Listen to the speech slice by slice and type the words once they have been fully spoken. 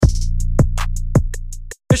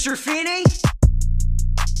Mr. Feeney?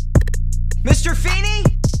 Mr. Feeney?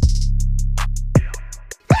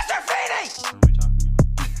 Mr. Feeney! What are we talking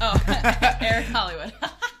about? Oh, Eric Hollywood.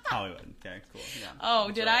 Hollywood. Okay, cool. Yeah. Oh,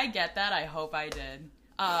 That's did right. I get that? I hope I did.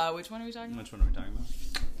 Which one are we talking about? Which one are we talking about?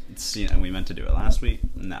 It's, we meant to do it last week.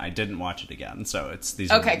 No, I didn't watch it again, so these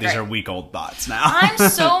are week-old thoughts now. I'm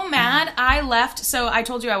so mad. I left. So I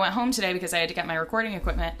told you I went home today because I had to get my recording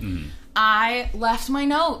equipment. Mm-hmm. I left my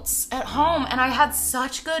notes at home, and I had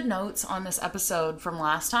such good notes on this episode from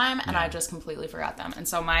last time, and I just completely forgot them. And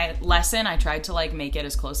so my lesson, I tried to make it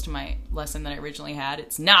as close to my lesson that I originally had.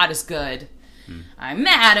 It's not as good. I'm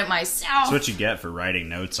mad at myself. That's what you get for writing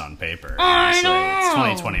notes on paper. I Honestly. know. It's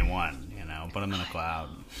 2021, Put them in a cloud.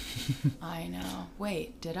 I know.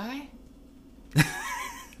 Wait, did I?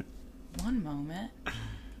 One moment.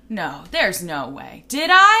 No, there's no way. Did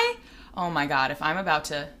I? Oh my god,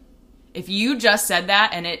 if you just said that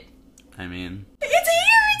and it's here!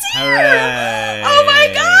 Hooray! Oh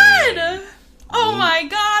my god! Oh my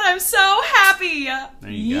god, I'm so happy!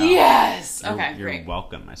 There you go. Yes! You're, Okay, you're great.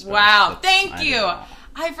 welcome, I suppose. Wow, That's- thank I you! don't know.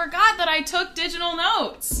 I forgot that I took digital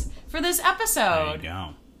notes for this There you episode. go.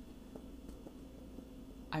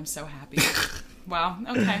 I'm so happy. Wow,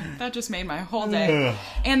 okay. That just made my whole day.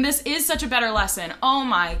 And this is such a better lesson. Oh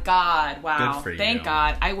my god, wow. Good for you. Thank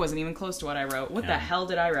God. I wasn't even close to what I wrote. What the Yeah. hell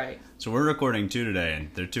did I write? So we're recording 2 today, and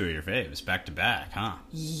they're 2 of your faves, back to back, huh?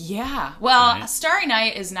 Yeah. Well, Right. Starry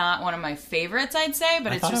Night is not one of my favorites, I'd say,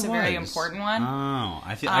 but I it's thought just it a very was. important one. Oh,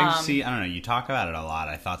 I don't know. You talk about it a lot.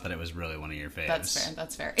 I thought that it was really one of your faves.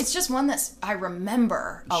 That's fair. It's just one that I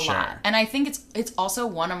remember a Sure. lot. And I think it's also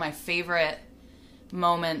one of my favorite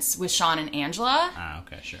moments with Sean and Angela. Ah,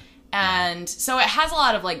 okay, sure. And so it has a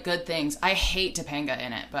lot of good things. I hate Topanga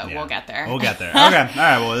in it, but Yeah. we'll get there. We'll get there. Okay. All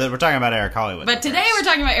right. Well, we're talking about Eric Hollywood. But today we're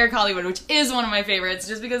talking about Eric Hollywood, which is one of my favorites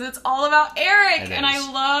just because it's all about Eric. It And is.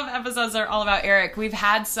 I love episodes that are all about Eric. We've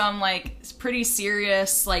had some pretty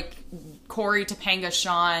serious Corey, Topanga,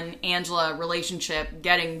 Sean, Angela relationship,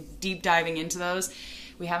 getting deep diving into those.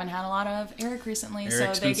 We haven't had a lot of Eric recently,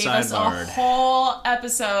 Eric's so they been gave us a sidebarred. whole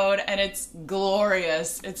episode and it's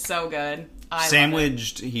glorious. It's so good. I love it.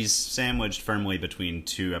 He's sandwiched firmly between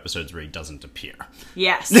 2 episodes where he doesn't appear.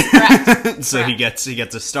 Yes, correct. So he Correct.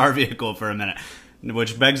 gets a star vehicle for a minute,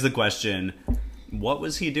 which begs the question: what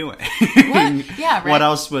was he doing? What? Yeah, right. What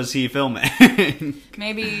else was he filming?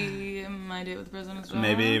 Maybe My Date with the President's Daughter?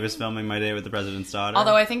 Maybe he was filming My Day with the President's Daughter.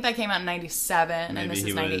 Although I think that came out in 97 and maybe this he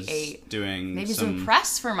is 98. was doing Maybe he's some. doing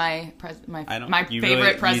press for my You favorite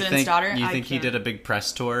really- president's daughter. You I think he can't- did a big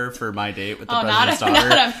press tour for My Date with the Oh, not President's a- Daughter?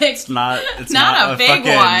 not a big- It's not. It's not not a a big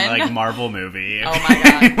fucking one. Marvel movie. Oh my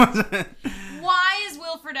god. Why is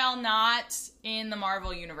Will Friedle not in the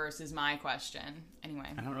Marvel universe is my question. Anyway,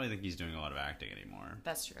 I don't really think he's doing a lot of acting anymore.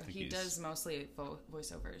 that's true. I think He he's- does mostly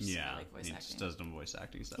voiceovers. Yeah, voice he acting. just does some voice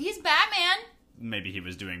acting stuff. He's Batman. Maybe he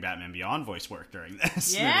was doing Batman Beyond voice work during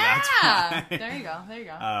this. Maybe Yeah. that's why. There you go. There you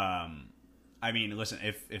go. I mean, listen,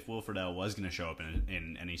 if Will Friedle was going to show up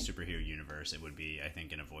in any superhero universe, it would be, I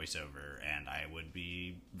think, in a voiceover, and I would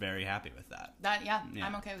be very happy with that. Yeah, yeah.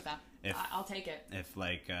 I'm okay with that. If- I'll take it. If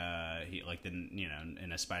he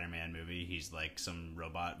in a Spider-Man movie, he's like some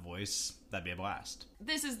robot voice, that'd be a blast.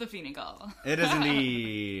 This is the Phoenicle. It is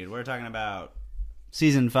indeed. We're talking about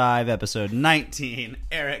Season 5, Episode 19,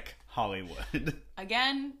 Eric Hollywood.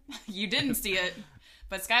 Again, you didn't see it,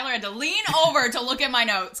 but Skylar had to lean over to look at my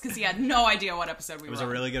notes because he had no idea what episode we were It was on.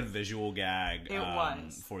 a really good visual gag It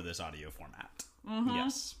was. for this audio format.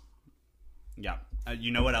 Yes. Yeah.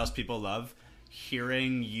 You know what else people love?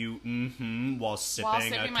 Hearing you while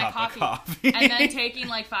sipping a my cup of coffee. and then taking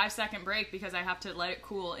 5-second break because I have to let it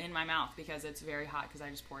cool in my mouth because it's very hot because I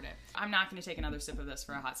just poured it. I'm not going to take another sip of this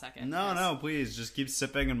for a hot second. No, please. Just keep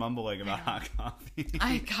sipping and mumbling about hot coffee.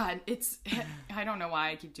 I don't know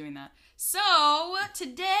why I keep doing that. So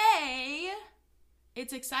today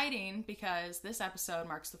it's exciting because this episode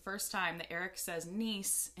marks the first time that Eric says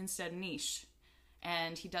niece instead of niche.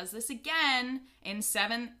 And he does this again in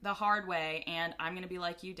 7 the hard way, and I'm going to be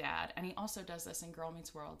like you, Dad. And he also does this in Girl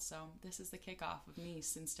Meets World, so this is the kickoff of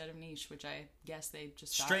niece instead of niche, which I guess they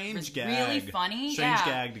just thought Strange was gag. really funny. Strange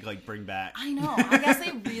Yeah. gag to bring back. I know. I guess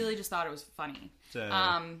they really just thought it was funny.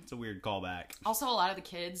 It's a weird callback. Also, a lot of the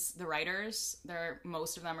kids, the writers,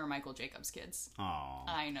 most of them are Michael Jacobs kids. Aw.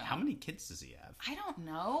 I know. How many kids does he have? I don't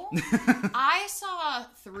know. I saw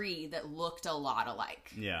 3 that looked a lot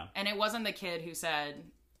alike. Yeah. And it wasn't the kid who said,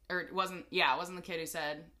 it wasn't the kid who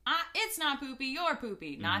said, it's not poopy, you're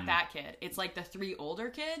poopy. Not that kid. It's the 3 older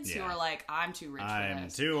kids who Yeah. are like, I'm too rich for I'm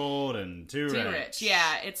this. too old and too rich.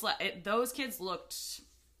 Yeah, it's those kids looked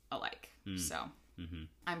alike. So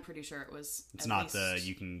I'm pretty sure it was. It's at not least... the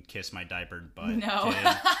 "you can kiss my diapered butt." No.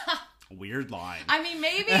 Kid. Weird line. I mean,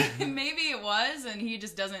 maybe it was, and he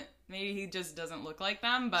just doesn't. Maybe he just doesn't look like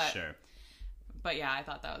them. But Sure. But yeah, I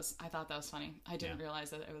thought that was funny. I didn't realize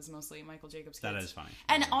that it was mostly Michael Jacobs' kids. That is funny.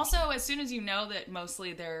 And also, as soon as you know that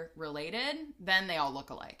mostly they're related, then they all look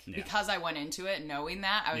alike. Yeah. Because I went into it knowing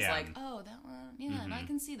that, I was Yeah. like, oh, that one, yeah, and I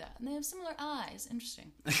can see that. And they have similar eyes.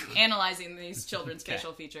 Interesting. Analyzing these children's Okay.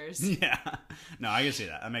 facial features. Yeah. No, I can see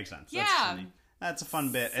that. That makes sense. Yeah. That's funny. That's a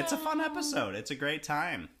fun bit. It's a fun episode. It's a great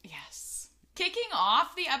time. Yes. Kicking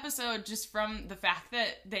off the episode just from the fact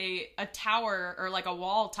that a tower or like a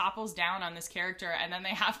wall topples down on this character and then they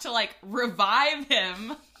have to like revive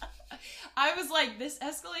him. I was like, this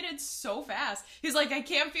escalated so fast. He's like, I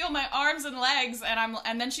can't feel my arms and legs,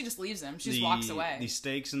 and then she just leaves him. She just walks away. The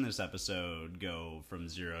stakes in this episode go from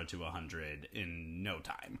 0 to 100 in no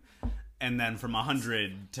time. And then from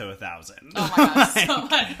 100 to 1,000. Oh my god, so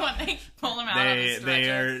much when they pull him out on the stretcher. They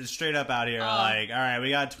are straight up out here like, all right,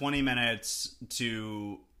 we got 20 minutes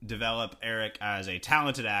to develop Eric as a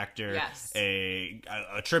talented actor, Yes. a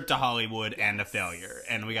trip to Hollywood, and a failure.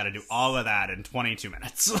 And we got to do all of that in 22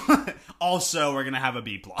 minutes. Also, we're going to have a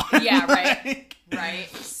B plot. Yeah, right. Right?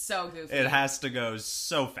 So goofy. It has to go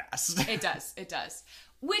so fast. It does.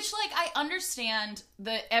 Which, like, I understand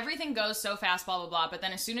that everything goes so fast, blah, blah, blah, but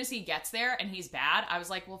then as soon as he gets there and he's bad, I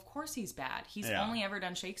was like, well, of course he's bad. He's only ever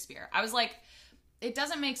done Shakespeare. I was like, it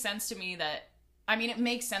doesn't make sense to me that, I mean, it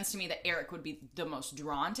makes sense to me that Eric would be the most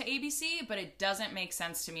drawn to ABC, but it doesn't make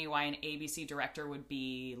sense to me why an ABC director would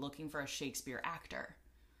be looking for a Shakespeare actor.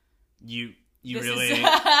 You This really... is-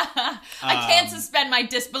 I can't suspend my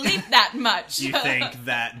disbelief that much. You think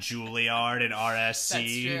that Juilliard and That's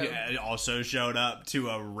RSC also showed up to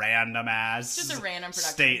a random ass Just a random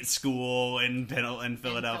production. state school in Philadelphia,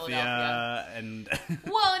 Philadelphia. and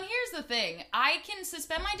Well, and here's the thing. I can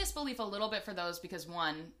suspend my disbelief a little bit for those because,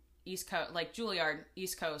 one, East Coast, like Juilliard,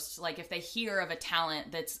 East Coast, like if they hear of a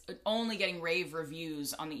talent that's only getting rave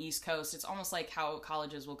reviews on the East Coast, it's almost like how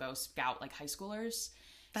colleges will go scout like high schoolers.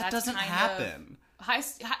 that That's doesn't kind of- happen.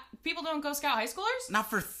 People don't go scout high schoolers? Not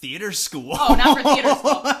for theater school. Oh, not for theater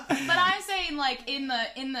school. But I'm saying, like, in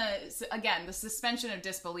the again, the suspension of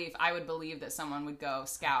disbelief, I would believe that someone would go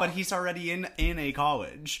scout. But he's already in a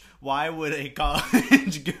college. Why would a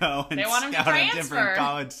college go and They want him to scout a transfer. different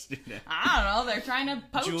college student? I don't know. They're trying to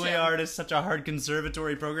poach him. Juilliard is such a hard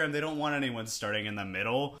conservatory program. They don't want anyone starting in the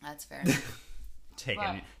middle. That's fair.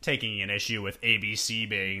 Taking an issue with ABC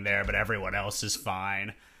being there, but everyone else is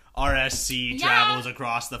fine. RSC Yeah. travels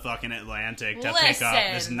across the fucking Atlantic to pick up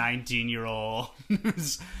this Listen. 19-year-old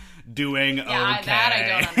who's doing Yeah, okay. that I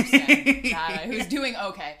don't understand. Who's doing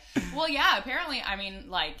okay. Well, yeah, apparently, I mean,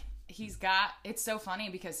 like, it's so funny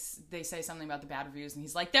because they say something about the bad reviews and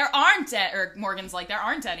he's like, or Morgan's like, there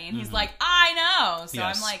aren't any. And he's like, I know. So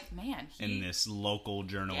Yes. I'm like, man. In this local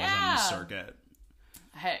journalism Yeah. circuit.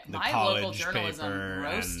 Hey, the my college local journalism paper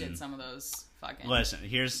roasted and- some of those fucking... Listen,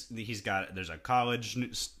 there's a college,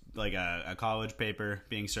 like a college paper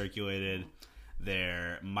being circulated.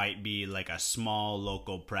 There might be like a small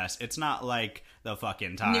local press. It's not like the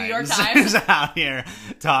fucking Times. New York Times. is out here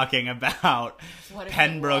talking about What if it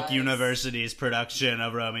Pembroke was? University's production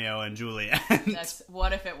of Romeo and Juliet.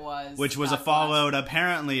 What if it was? Which was God followed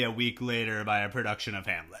apparently a week later by a production of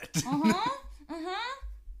Hamlet.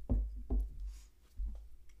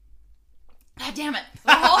 God damn it.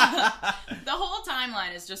 The whole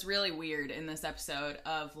timeline is just really weird in this episode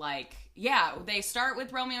of like, yeah, they start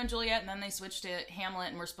with Romeo and Juliet and then they switch to Hamlet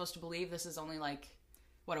and we're supposed to believe this is only like,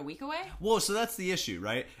 what, a week away? Well, so that's the issue,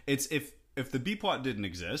 right? It's if the B plot didn't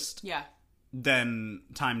exist, Yeah. then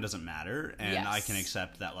time doesn't matter, and Yes. I can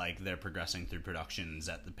accept that like they're progressing through productions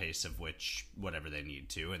at the pace of which whatever they need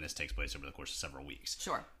to, and this takes place over the course of several weeks.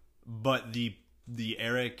 Sure. But the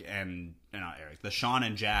Sean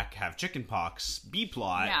and Jack have chickenpox B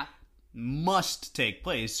plot Yeah. must take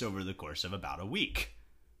place over the course of about a week.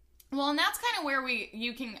 Well, and that's kind of where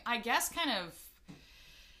you can, I guess,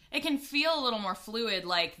 it can feel a little more fluid,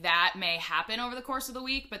 like that may happen over the course of the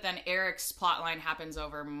week, but then Eric's plotline happens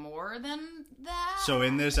over more than that. So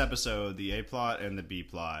in this episode, the A plot and the B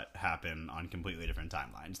plot happen on completely different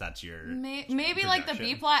timelines. That's your Maybe like the B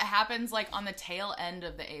projection. plot happens like on the tail end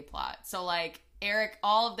of the A plot. So like Eric,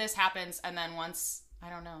 all of this happens, and then once I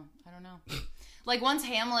don't know, like once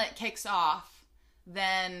Hamlet kicks off,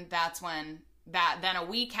 then that's when then a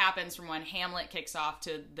week happens from when Hamlet kicks off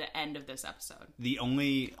to the end of this episode.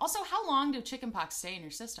 Also, how long do chickenpox stay in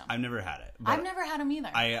your system? I've never had it. but I've never had them either.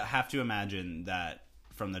 I have to imagine that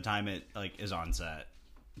from the time it like is on set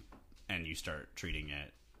and you start treating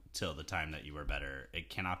it till the time that you are better, it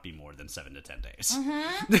cannot be more than 7 to 10 days.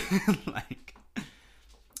 Like,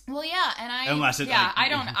 well, yeah, and unless it, like, I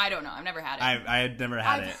don't know. I've never had it. I had never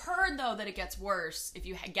had it. I've heard though that it gets worse if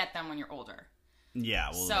you get them when you're older. Yeah,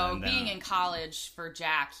 well, so being in college for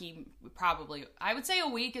Jack, he probably, I would say a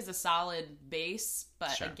week is a solid base,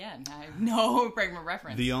 but again, I have no frame of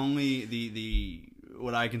reference. The only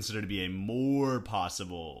what I consider to be a more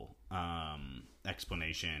possible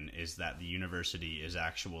explanation is that the university is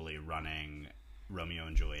actually running Romeo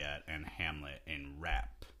and Juliet and Hamlet in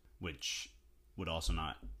rep, which would also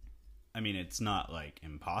not, I mean, it's not like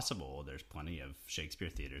impossible. There's plenty of Shakespeare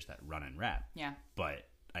theaters that run in rep. Yeah. But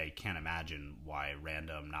I can't imagine why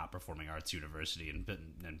random not performing arts university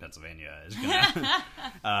in Pennsylvania is going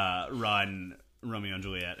to run Romeo and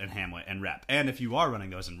Juliet and Hamlet and rep. And if you are running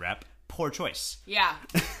those in rep, poor choice. Yeah.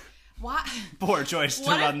 Why? Poor choice to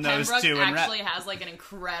run those two in rep. Actually has like an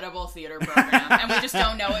incredible theater program, and we just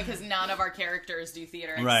don't know it because none of our characters do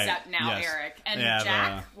theater except now Eric and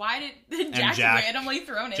Jack. Why did Jack randomly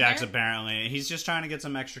thrown in Jack's there? apparently he's just trying to get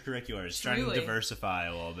some extracurriculars, trying to diversify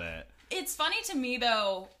a little bit. It's funny to me,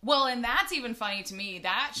 though. Well, and that's even funny to me.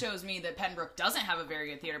 That shows me that Pembroke doesn't have a very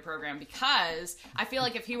good theater program, because I feel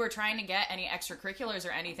like if he were trying to get any extracurriculars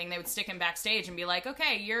or anything, they would stick him backstage and be like,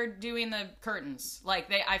 "Okay, you're doing the curtains."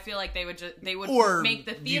 Like I feel like they would or make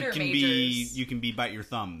the theater majors. You can be bite your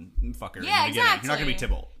thumb, fucker. Yeah, in the exactly. You're not gonna be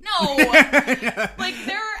Tybalt. No, like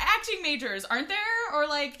there are acting majors, aren't there, or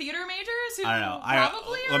like theater majors? Who I don't know.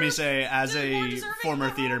 Probably. Let me say, as more a deserving former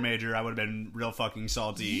of theater major, I would have been real fucking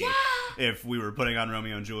salty if we were putting on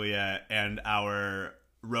Romeo and Juliet and our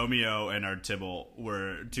Romeo and our Tybalt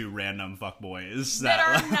were two random fuckboys that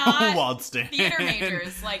are not waltzed in. Theater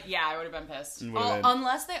majors. Like, yeah, I would have been pissed.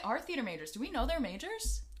 Unless they are theater majors. Do we know they're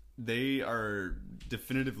majors? They are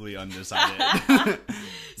definitively undecided.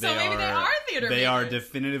 So maybe they are theater majors. They are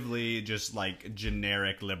definitively just like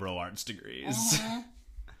generic liberal arts degrees.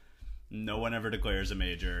 No one ever declares a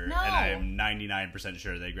major, No. and I am 99%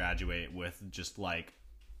 sure they graduate with just like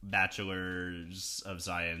bachelors of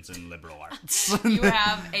science and liberal arts. You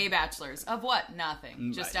have a bachelor's of what?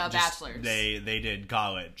 Nothing. Just a bachelor's. They did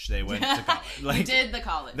college. They went to college. Like, you did the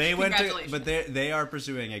college. They went to, Congratulations. but they are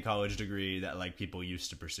pursuing a college degree that like people used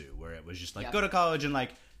to pursue, where it was just like Yep. go to college and like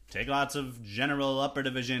take lots of general upper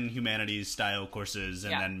division humanities style courses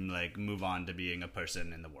and then like move on to being a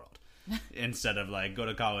person in the world. Instead of like go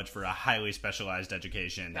to college for a highly specialized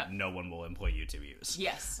education that no one will employ you to use.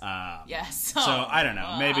 Yes. Yes. So I don't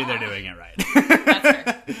know. Maybe they're doing it right.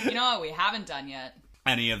 That's fair. You know what we haven't done yet?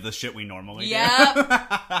 Any of the shit we normally do.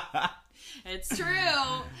 It's true.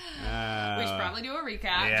 We should probably do a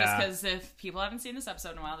recap, just because if people haven't seen this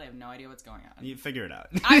episode in a while, they have no idea what's going on. You figure it out.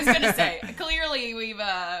 I was gonna say, clearly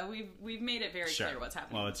we've made it very clear what's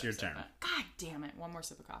happening. Well, it's your turn. God damn it! One more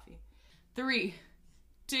sip of coffee. 3,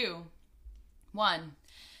 2, 1.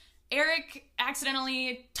 Eric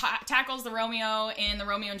accidentally tackles the Romeo in the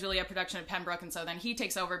Romeo and Juliet production of Pembroke, and so then he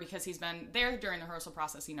takes over because he's been there during the rehearsal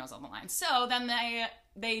process. He knows all the lines. So then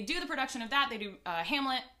they do the production of that. They do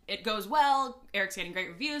Hamlet. It goes well. Eric's getting great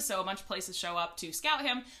reviews, so a bunch of places show up to scout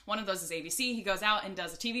him. One of those is ABC. He goes out and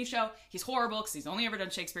does a TV show. He's horrible because he's only ever done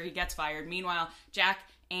Shakespeare. He gets fired. Meanwhile, Jack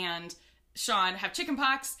and Sean have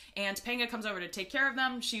chickenpox, and Topanga comes over to take care of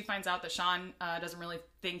them. She finds out that Sean doesn't really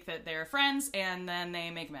think that they're friends, and then they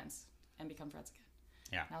make amends and become friends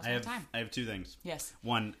again. Yeah, I have two things. Yes.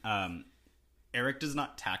 One, Eric does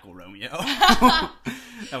not tackle Romeo.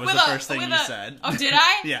 That was the first thing you said. Oh, did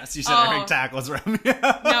I? Yes, you said Eric tackles Romeo.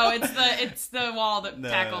 No, it's the wall that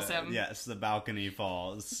tackles him. Yes, the balcony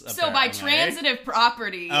falls. So by transitive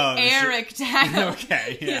property, Eric tackles.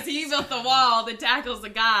 Okay, because he built the wall that tackles the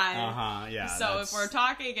guy. Yeah. So if we're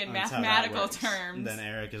talking in mathematical terms, then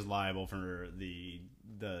Eric is liable for the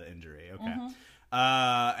injury. Okay.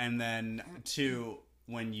 And then 2.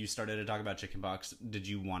 When you started to talk about chickenpox, did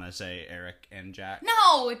you want to say Eric and Jack?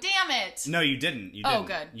 No, damn it. No, you didn't. Oh,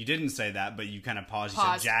 good. You didn't say that, but you kind of paused. You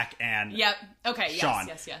said Jack and Yep. Okay, Sean.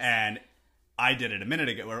 Yes. And I did it a minute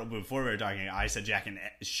ago, before we were talking, I said Jack and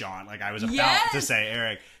Sean. Like, I was about to say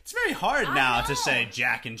Eric. It's very hard now to say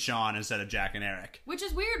Jack and Sean instead of Jack and Eric. Which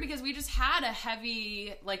is weird, because we just had a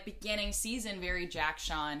heavy, like, beginning season, very Jack,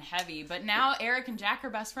 Sean heavy. But now Eric and Jack are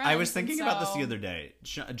best friends. I was thinking about this the other day.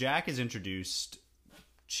 Jack is introduced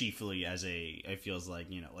chiefly as it feels like,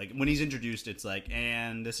 like when he's introduced, it's like,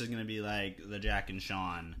 and this is going to be like the Jack and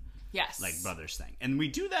Sean, like brothers thing. And we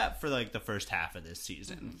do that for like the first half of this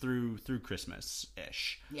season through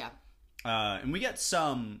Christmas-ish. Yeah. And we get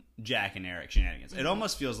some Jack and Eric shenanigans. It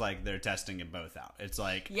almost feels like they're testing it both out. It's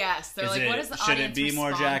like, yes, they're like, what is the should audience it be more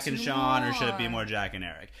respond Jack and to Sean, or should it be more? more Jack and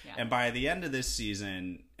Eric? Yeah. And by the end of this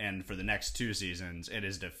season, and for the next 2 seasons, it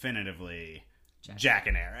is definitively Jack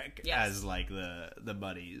and Eric Yes. as like the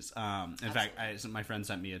buddies. In fact, my friend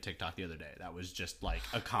sent me a TikTok the other day that was just like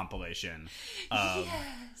a compilation of.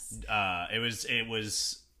 Yes.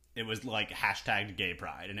 It was like hashtag gay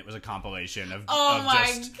pride, and it was a compilation of, Oh of my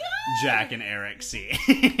just God. Jack and Eric scenes.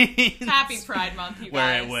 Happy Pride Month, you guys.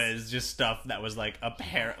 Where it was just stuff that was like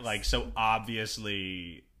like so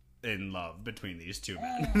obviously in love between these two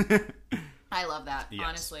men. I love that, Yes.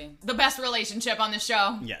 honestly. The best relationship on the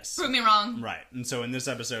show. Yes. Prove me wrong. Right. And so in this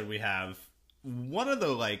episode we have one of the,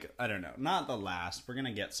 like, I don't know, not the last. We're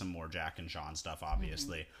gonna get some more Jack and Sean stuff,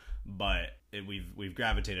 obviously, but we've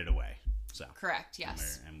gravitated away. So Correct,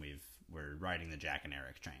 yes. and we're riding the Jack and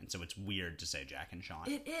Eric train. So it's weird to say Jack and Sean.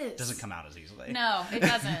 It is. It doesn't come out as easily. No, it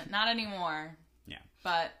doesn't. Not anymore. Yeah.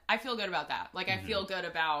 But I feel good about that. Like, I feel good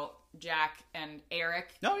about Jack and Eric.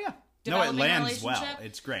 Oh yeah. No, it Developing a lands well. relationship.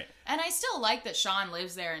 It's great. And I still like that Sean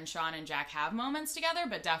lives there and Sean and Jack have moments together,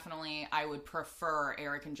 but definitely I would prefer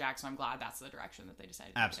Eric and Jack, so I'm glad that's the direction that they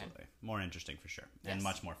decided to go in. Absolutely. More interesting for sure. And Yes.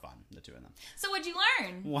 much more fun, the two of them. So what'd you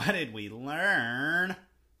learn? What did we learn?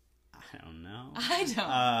 I don't know. I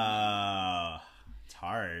don't. It's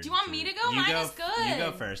hard. Do you want me to go? Mine is good. You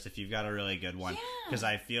go first if you've got a really good one. Yeah. Because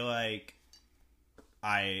I feel like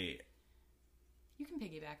You can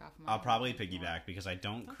piggyback off of mine. I'll probably piggyback because I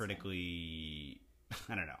don't critically...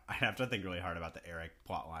 I don't know. I have to think really hard about the Eric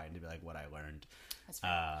plot line to be like what I learned. That's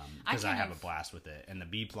fair. Because I kind have of- a blast with it. And the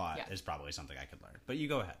B plot Yeah. is probably something I could learn. But you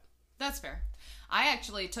go ahead. That's fair. I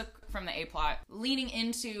actually took from the A plot, leaning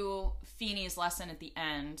into Feeney's lesson at the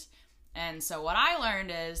end. And so what I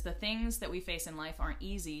learned is the things that we face in life aren't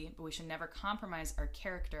easy, but we should never compromise our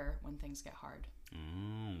character when things get hard.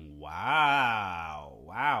 Wow.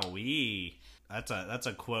 Wowee. That's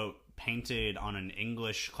a quote painted on an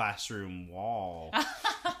English classroom wall.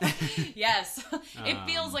 Yes. It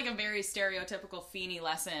feels like a very stereotypical Feeney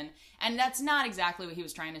lesson. And that's not exactly what he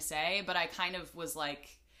was trying to say, but I kind of was like,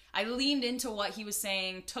 I leaned into what he was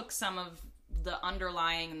saying, took some of the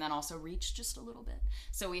underlying, and then also reached just a little bit.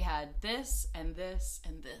 So we had this and this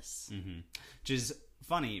and this. Which is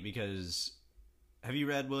funny because have you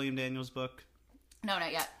read William Daniels' book? No,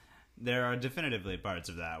 not yet. There are definitively parts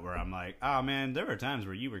of that where I'm like, oh man, there were times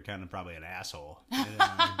where you were kind of probably an asshole.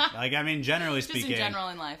 Like, I mean, generally Just speaking, in general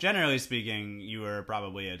in life. generally speaking, you were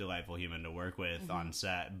probably a delightful human to work with on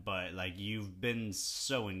set, but like you've been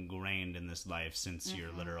so ingrained in this life since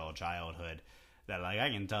your literal childhood that like I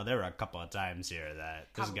can tell there were a couple of times here that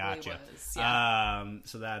this Probably got you. was, yeah.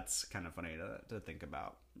 So that's kind of funny to think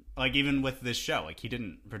about. Like even with this show, like he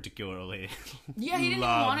didn't particularly Yeah, he didn't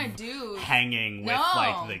love want to do hanging with No.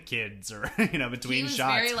 like the kids or between He was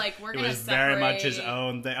shots. very, like, we're it gonna was very much his separate.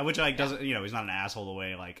 own thing, which like doesn't he's not an asshole the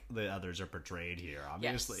way like the others are portrayed here.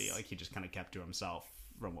 Obviously, Yes. like he just kind of kept to himself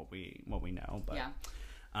from what we know. But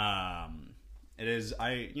Yeah. it is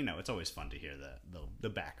it's always fun to hear the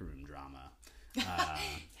backroom drama.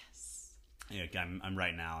 Yes. Yeah, I'm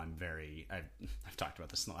right now. I've talked about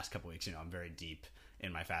this in the last couple weeks. I'm very deep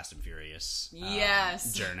in my Fast and Furious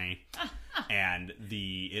Yes. journey, and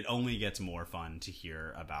it only gets more fun to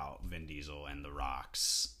hear about Vin Diesel and The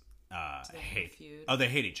Rock's they have a feud? Oh, they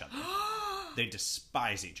hate each other. They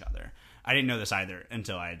despise each other. I didn't know this either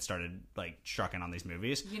until I had started like trucking on these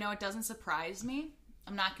movies. You know, it doesn't surprise me.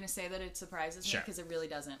 I'm not going to say that it surprises me Sure. because it really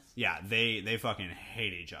doesn't. Yeah, they fucking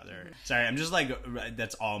hate each other. Sorry, I'm just like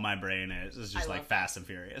that's all my brain is. It's just I like love Fast and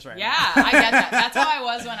Furious, right? Yeah, I get that. That's how I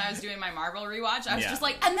was when I was doing my Marvel rewatch. I was Yeah. just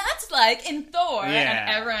like, and that's like in Thor. Yeah. And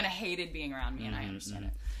everyone hated being around me, and I understand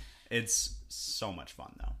it. It's so much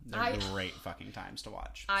fun though. They're I- great fucking times to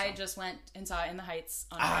watch. I so. just went and saw it in the Heights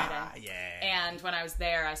on Friday. Yeah. And when I was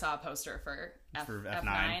there, I saw a poster for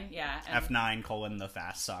F9. Yeah. And F9 : The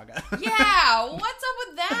Fast Saga. yeah. What's up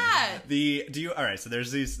with that? All right, so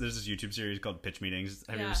there's this YouTube series called Pitch Meetings.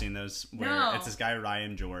 Have you ever Yeah. seen those? Where No. it's this guy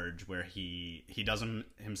Ryan George where he does them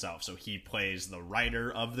himself. So he plays the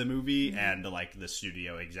writer of the movie and the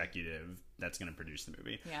studio executive that's going to produce the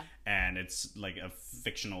movie. Yeah. And it's like a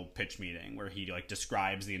fictional pitch meeting where he like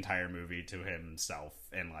describes the entire movie to himself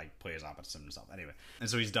and like plays opposite himself. Anyway, and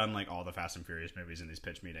so he's done like all the Fast and Furious movies in these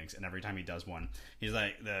pitch meetings, and every time he does one, he's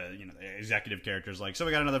like the executive character's like, so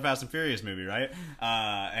we got another Fast and Furious movie, right?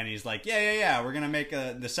 And he's like, yeah, we're gonna make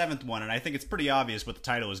the 7th one, and I think it's pretty obvious what the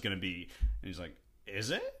title is gonna be. And he's like, is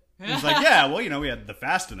it? And he's like, yeah, well, we had The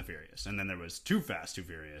Fast and the Furious, and then there was Too Fast, Too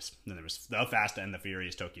Furious, then there was The Fast and the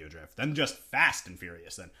Furious Tokyo Drift, then just Fast and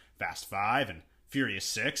Furious, then Fast 5 and Furious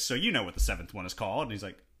 6, so you know what the 7th one is called. And he's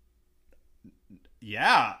like,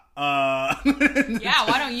 yeah. Yeah,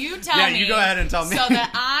 why don't you tell me? Yeah, you go ahead and tell me. So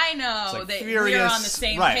that I know like that Furious, we're on the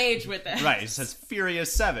same right, page with this. Right, it says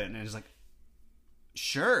Furious 7, and he's like,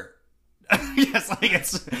 sure. Yes, like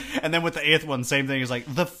it's, and then with the 8th one, same thing. Is like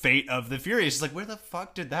the Fate of the Furious. It's like, where the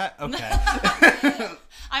fuck did that? Okay.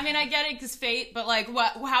 I mean, I get it because Fate, but like,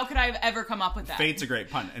 what? How could I have ever come up with that? Fate's a great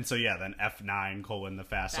pun, and so yeah, then F9 : the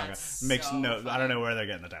Fast Saga That's makes so no. funny. I don't know where they're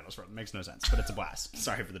getting the titles from. It makes no sense, but it's a blast.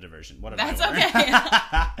 Sorry for the diversion. What did That's I learn?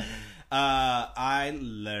 okay. I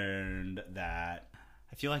learned that.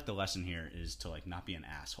 I feel like the lesson here is to like not be an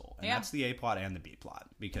asshole, and Yeah. that's the A plot and the B plot,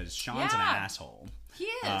 because Sean's an Yeah. asshole. He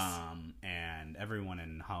is. And everyone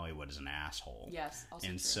in Hollywood is an asshole. Yes, also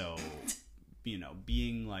and true. so,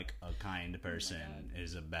 being like a kind person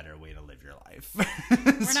is a better way to live your life.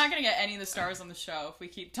 We're not gonna get any of the stars on the show if we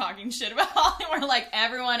keep talking shit about Hollywood. We're like,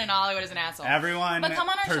 everyone in Hollywood is an asshole. Everyone But come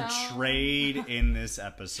on our portrayed in this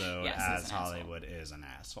episode Yes, he's as an asshole. Hollywood is an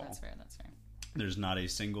asshole. That's fair. That's fair. There's not a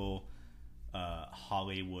single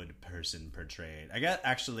Hollywood person portrayed. I guess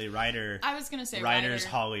actually I was gonna say Ryder's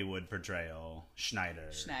Ryder. Hollywood portrayal,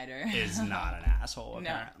 Schneider Schneider. is not an asshole No.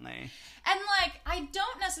 apparently. And like, I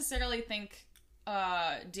don't necessarily think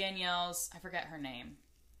Danielle's. I forget her name.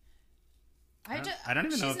 I don't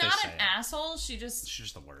even know if she's they not say an it. asshole. She just She's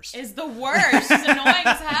just the worst. is the worst. She's annoying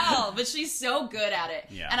as hell, but she's so good at it.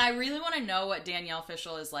 Yeah. And I really want to know what Danielle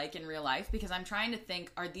Fishel is like in real life, because I'm trying to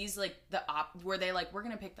think, are these like were they like, we're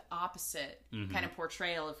going to pick the opposite kind of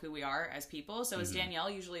portrayal of who we are as people? So is Danielle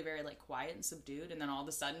usually very like quiet and subdued, and then all of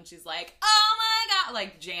a sudden she's like, oh my God,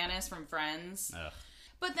 like Janice from Friends. Ugh.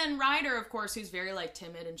 But then Ryder, of course, who's very like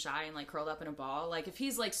timid and shy and like curled up in a ball. Like if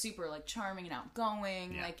he's like super like charming and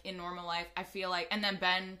outgoing, Yeah. like in normal life, I feel like. And then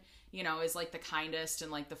Ben, is like the kindest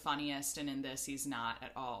and like the funniest, and in this he's not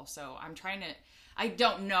at all. So I'm trying to. I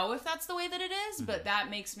don't know if that's the way that it is, but that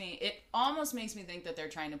it almost makes me think that they're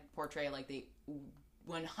trying to portray like the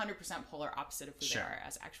 100% polar opposite of who Sure. they are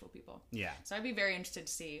as actual people. Yeah. So I'd be very interested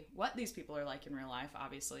to see what these people are like in real life.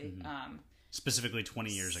 Obviously. Specifically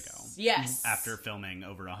 20 years ago. Yes. After filming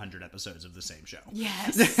over 100 episodes of the same show.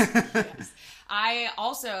 Yes. Yes. I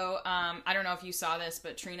also, I don't know if you saw this,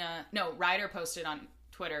 but Ryder posted on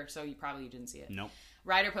Twitter, so you probably didn't see it. Nope.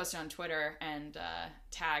 Ryder posted on Twitter and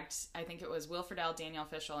tagged, I think it was Will Friedle, Danielle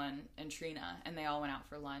Fishel, and Trina, and they all went out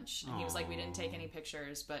for lunch. And he was like, we didn't take any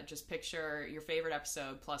pictures, but just picture your favorite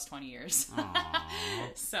episode plus 20 years. Aww.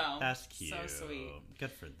 So That's cute. So sweet. Good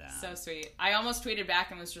for them. So sweet. I almost tweeted back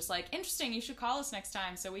and was just like, interesting, you should call us next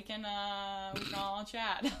time so we can all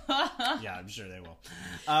chat. Yeah, I'm sure they will.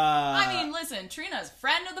 I mean, listen, Trina's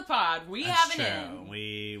friend of the pod. We have That's an true. in.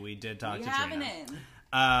 We did talk We to have Trina. an in.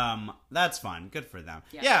 That's fun. Good for them.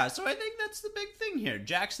 Yeah. Yeah, so I think that's the big thing here.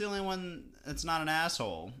 Jack's the only one that's not an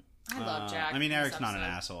asshole. I love Jack I mean, in this Eric's not an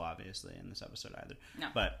episode. asshole, obviously, in this episode either. No.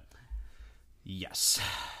 But, yes.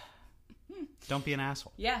 Don't be an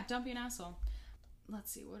asshole. Yeah, don't be an asshole.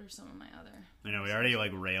 Let's see, what are some of my other... We already,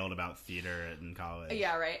 railed about theater in college.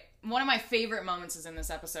 Yeah, right. One of my favorite moments is in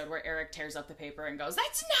this episode where Eric tears up the paper and goes,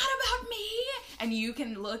 that's not about me! And you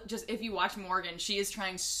can look, just if you watch Morgan, she is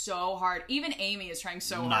trying so hard. Even Amy is trying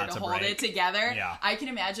so Not hard to to hold break. it together. Yeah. I can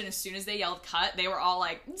imagine as soon as they yelled cut, they were all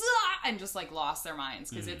like, "Zah!" and just like lost their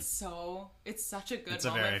minds. Because it's such a good It's a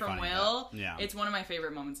moment very from funny Will. bit. Yeah. It's one of my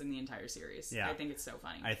favorite moments in the entire series. Yeah. I think it's so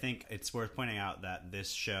funny. I think it's worth pointing out that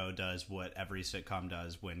this show does what every sitcom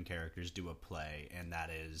does when characters do a play, and that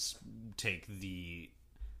is take the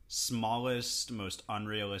smallest, most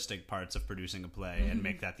unrealistic parts of producing a play and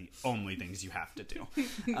make that the only things you have to do.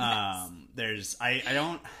 I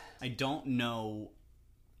don't know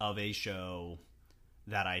of a show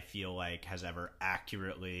that I feel like has ever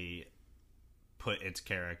accurately put its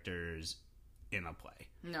characters in a play.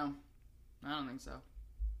 No, I don't think so.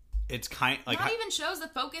 It's kind like Not even shows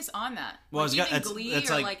that focus on that. well, like, it's got even Glee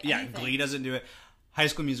it's or like yeah, anything. Glee doesn't do it. High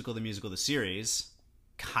School Musical, the series,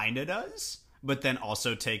 kind of does, but then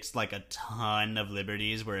also takes like a ton of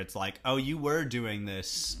liberties where it's like, oh, you were doing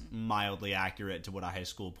this mildly accurate to what a high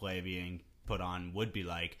school play being put on would be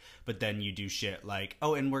like, but then you do shit like,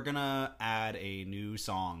 oh, and we're gonna add a new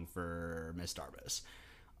song for Miss Darbus.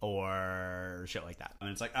 Or shit like that. And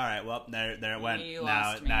it's like, all right, well, there it went. You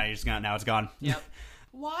Now lost me. you're just gonna, now it's gone. Yep.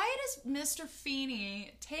 Why does Mr.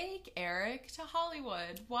 Feeney take Eric to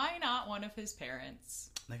Hollywood? Why not one of his parents?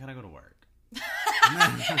 They gotta go to work.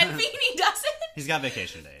 And Feeney doesn't? He's got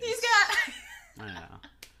vacation days. He's got... I don't know.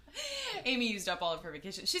 Amy used up all of her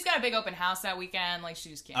vacation. She's got a big open house that weekend. Like, she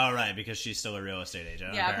just can't. Oh, right, because she's still a real estate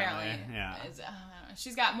agent. Yeah, apparently. Yeah.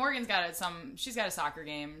 Morgan's got she's got a soccer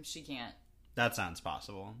game. She can't. That sounds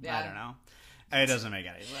possible. Yeah. I don't know. It doesn't make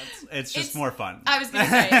any sense. It's just more fun. I was gonna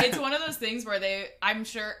say, it's one of those things where I'm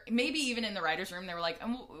sure, maybe even in the writer's room, they were like,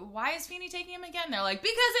 why is Feeney taking him again? They're like,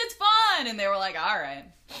 because it's fun! And they were like, alright,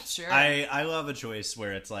 sure. I love a choice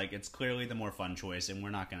where it's like, it's clearly the more fun choice, and we're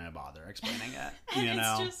not gonna bother explaining it. And you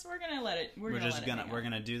know? it's just, we're gonna let it, We're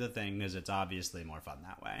gonna do the thing, because it's obviously more fun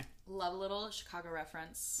that way. Love a little Chicago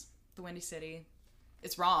reference. The Windy City.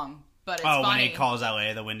 It's wrong, but it's funny. funny. When he calls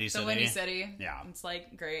LA the Windy City. The Windy City. Yeah. It's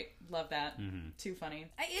like, great. Love that. Mm-hmm. Too funny.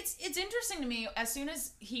 It's interesting to me, as soon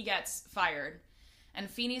as he gets fired, and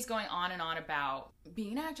Feeney's going on and on about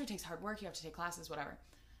being an actor takes hard work, you have to take classes, whatever.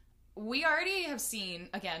 We already have seen,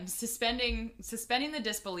 again, suspending the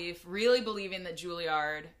disbelief, really believing that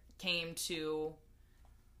Juilliard came to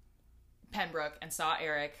Pembroke and saw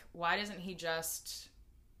Eric. Why doesn't he just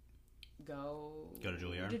go to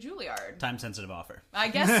Juilliard? To Juilliard. Time sensitive offer. I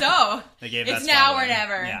guess so. They gave it's that now spot or away.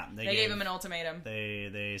 never. Yeah, they gave him an ultimatum.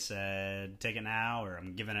 They said, take it now, or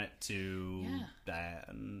I'm giving it to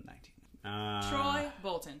 19. Troy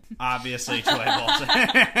Bolton. Obviously, Troy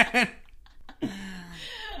Bolton.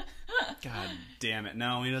 God damn it!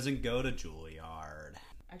 No, he doesn't go to Juilliard.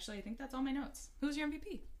 Actually, I think that's all my notes. Who's your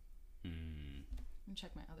MVP? Let me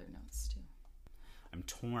check my other notes too. I'm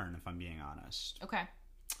torn, if I'm being honest. Okay.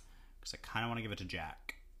 Because I kind of want to give it to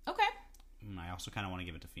Jack. Okay. And I also kind of want to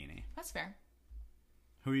give it to Feeney. That's fair.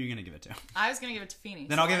 Who are you going to give it to? I was going to give it to Feeney.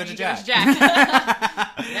 Then I'll give it to Jack.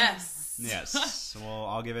 Yes. Yes. Well,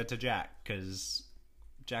 I'll give it to Jack, because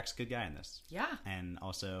Jack's a good guy in this. Yeah. And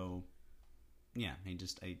also, yeah,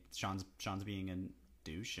 Sean's being a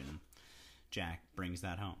douche, and Jack brings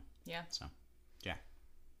that home. Yeah. So, Jack.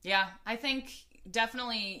 Yeah, I think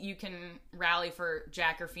definitely you can rally for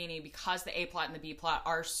Jack or Feeney because the A plot and the B plot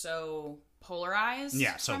are so polarized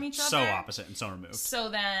from each other. So opposite and so removed. So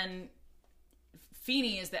then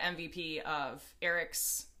Feeney is the MVP of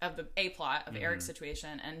the A plot of Eric's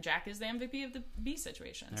situation, and Jack is the MVP of the B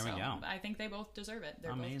situation. There we go. I think they both deserve it. They're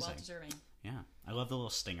Amazing. both well deserving. Yeah, I love the little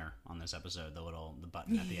stinger on this episode, the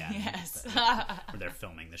button at the end. Yes. Where they're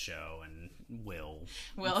filming the show, and Will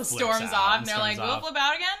storms off, and they're like, we'll flip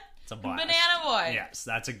out again? It's a blast. Banana Boy. Yes,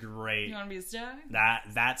 that's a great... You want to be a star?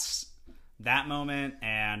 That's that moment,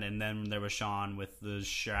 and then there was Sean with the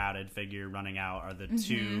shrouded figure running out are the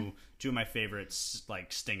two of my favorites,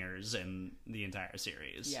 like, stingers in the entire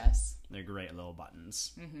series. Yes. They're great little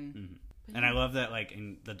buttons. And I love that, like,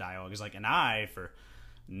 in the dialogue is like, and I, for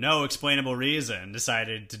no explainable reason,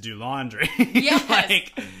 decided to do laundry. Yes.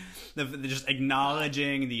 Like, just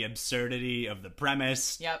acknowledging the absurdity of the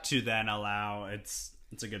premise to then allow it's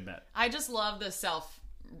a good bit. I just love the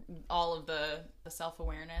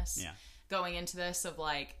self-awareness going into this of,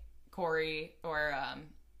 like, Corey or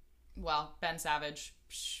Ben Savage.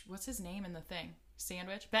 What's his name in the thing?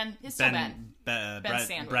 Sandwich? Ben. It's still Ben.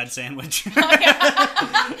 Sandwich. Bread Sandwich.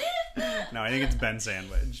 No, I think it's Ben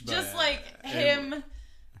Sandwich. But, just like him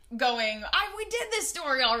going, we did this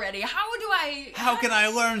story already. How can I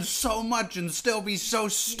learn so much and still be so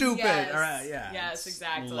stupid? Yes. All right, yeah. Yes,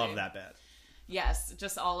 exactly. Love that bit. Yes,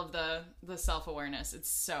 just all of the self-awareness. It's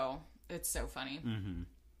so funny.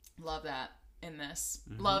 Love that in this.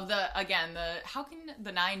 Love how can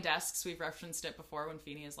the 9 desks, we've referenced it before when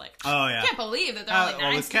Feeney is like, oh yeah, I can't believe that there are only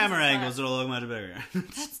 9 with camera angles it'll look much bigger.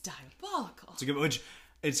 That's diabolical. It's a good, which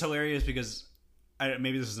it's hilarious because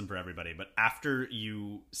maybe this isn't for everybody, but after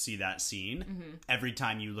you see that scene, every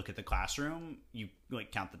time you look at the classroom, you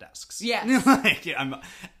like count the desks. Yes. Like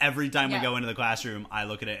every time we go into the classroom, I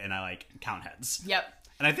look at it and I like count heads. Yep.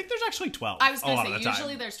 And I think there's actually 12. I was going to say, usually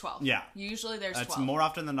usually there's 12. Yeah. Usually there's 12. It's more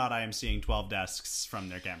often than not I am seeing 12 desks from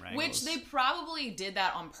their camera angles. Which they probably did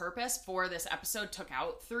that on purpose for this episode, took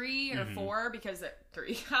out 3 or 4 because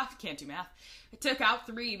 3, can't do math. It took out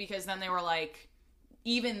 3 because then they were like,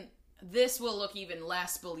 this will look even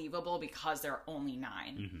less believable because there are only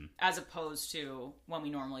 9 as opposed to when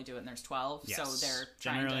we normally do it and there's 12. Yes. So they're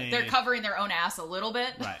they're they're covering their own ass a little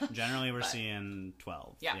bit. Right. Generally we're seeing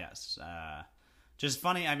 12. Yeah. Yes. Just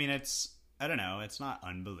funny. I mean, I don't know. It's not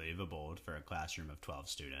unbelievable for a classroom of 12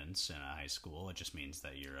 students in a high school. It just means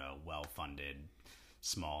that you're a well-funded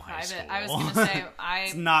small high school. I was going to say,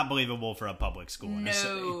 it's not believable for a public school in a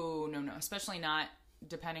city. No. Especially not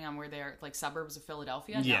depending on where they're, like, suburbs of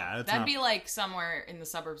Philadelphia. Yeah. No. That'd be like somewhere in the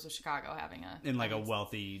suburbs of Chicago having a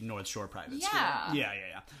wealthy North Shore private school.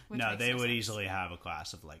 Yeah. No, they would easily have a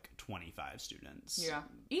class of, like, 25 students. Yeah.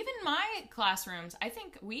 Even my classrooms, I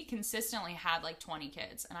think we consistently had, like, 20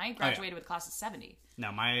 kids. And I graduated with a class of 70.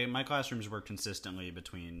 No, my classrooms were consistently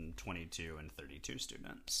between 22 and 32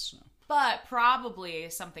 students. So. But probably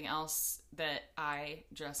something else that I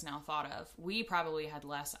just now thought of. We probably had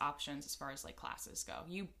less options as far as like classes go.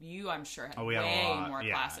 You I'm sure had We had way a lot. more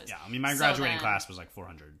Yeah, classes. yeah. I mean, my So graduating then- class was like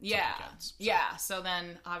 400 Yeah, kids. So. yeah. So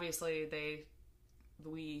then obviously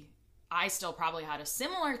I still probably had a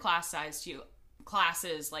similar class size to you.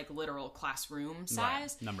 Classes like literal classroom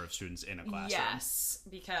size. Right. Number of students in a classroom. Yes,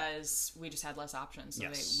 because we just had less options. So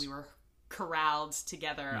Yes. we were corralled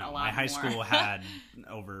together a lot more. My high school had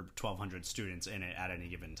over 1,200 students in it at any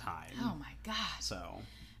given time. Oh my god. So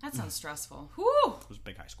That sounds stressful. Whew. it was a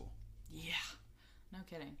big high school. Yeah. No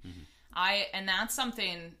kidding. Mm-hmm. And that's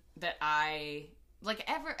something that like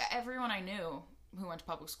everyone I knew who went to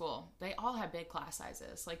public school, they all had big class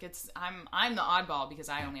sizes. Like I'm the oddball because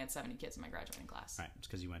I only had 70 kids in my graduating class. Right. It's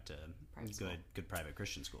because you went to good private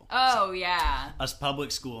Christian school. Oh, yeah. Us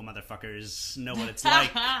public school motherfuckers know what it's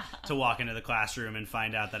like to walk into the classroom and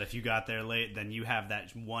find out that if you got there late, then you have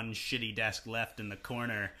that one shitty desk left in the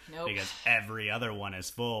corner Nope. because every other one is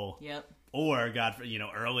full. Yep. Or,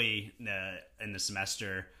 early in the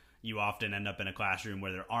semester, you often end up in a classroom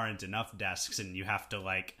where there aren't enough desks and you have to,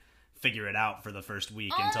 figure it out for the first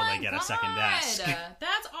week until they get a second desk.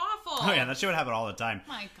 That's awful. Oh, yeah, that shit would happen all the time.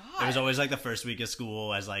 Oh my God. It was always the first week of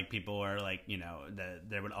school as people were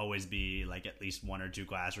there would always be at least one or two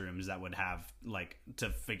classrooms that would have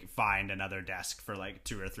to find another desk for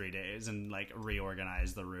 2 or 3 days and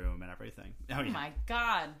reorganize the room and everything. Oh, yeah. my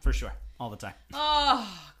God. For sure. All the time.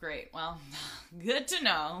 Oh, great. Well, good to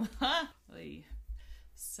know.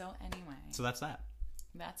 So anyway, So that's that.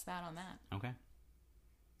 that's that on that. Okay.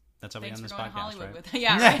 That's how we Thanks end for this going to podcast, Hollywood right? with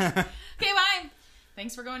Yeah, right. Okay, bye.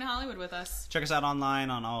 Thanks for going to Hollywood with us. Check us out online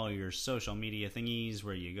on all your social media thingies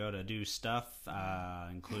where you go to do stuff,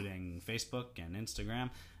 including Facebook and Instagram.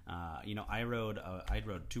 I rode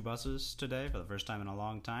 2 buses today for the first time in a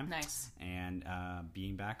long time. Nice. And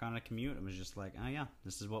being back on a commute, it was just oh yeah,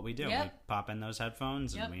 this is what we do. Yep. We pop in those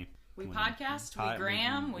headphones Yep. and We podcast, we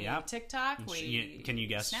gram, we yep. TikTok, we Can you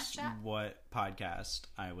guess Snapchat? what podcast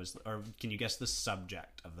or can you guess the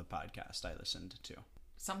subject of the podcast I listened to?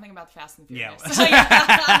 Something about the Fast and Yeah. Furious.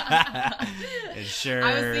 It sure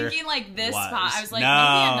I was thinking this was. spot. I was like,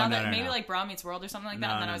 maybe No. Bra Meets World or something like that.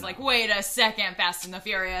 No, And then no, I was no. like, wait a second, Fast and the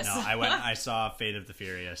Furious. No, I saw Fate of the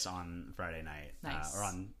Furious on Friday night. Nice.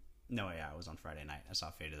 It was on Friday night. I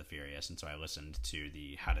saw Fate of the Furious, and so I listened to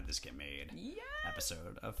the How Did This Get Made Yeah.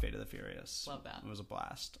 episode of Fate of the Furious. Love that. It was a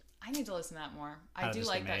blast. I need to listen to that more. How I Did do This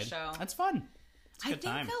like Get that Made? show. That's fun. It's a I good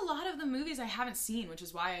think time. a lot of the movies I haven't seen, which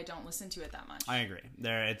is why I don't listen to it that much. I agree.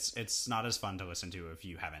 It's not as fun to listen to if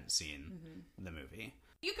you haven't seen the movie.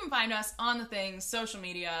 You can find us on the things, social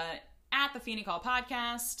media, at the Feeney Call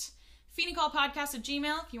Podcast. Feeney Call Podcast at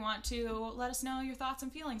Gmail if you want to let us know your thoughts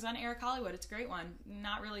and feelings on Eric Hollywood. It's a great one.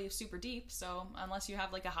 Not really super deep, so unless you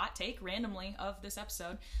have a hot take randomly of this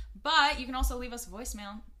episode. But you can also leave us a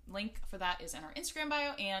voicemail. Link for that is in our Instagram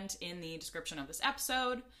bio and in the description of this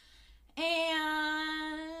episode. And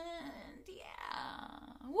yeah.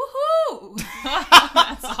 Woohoo!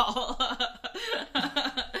 That's all.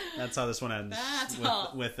 That's how this one ends. That's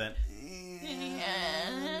all. with it.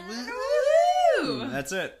 Woohoo!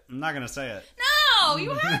 That's it. I'm not gonna say it. No,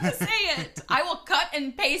 you have to say it. I will cut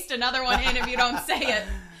and paste another one in if you don't say it.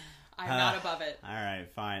 I'm not above it. All right,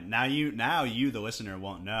 fine. Now you, the listener,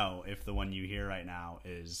 won't know if the one you hear right now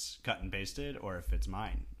is cut and pasted or if it's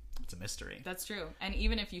mine. It's a mystery. That's true. And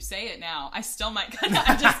even if you say it now, I still might cut it.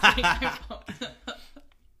 I'm just kidding. I won't.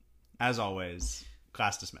 As always,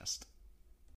 class dismissed.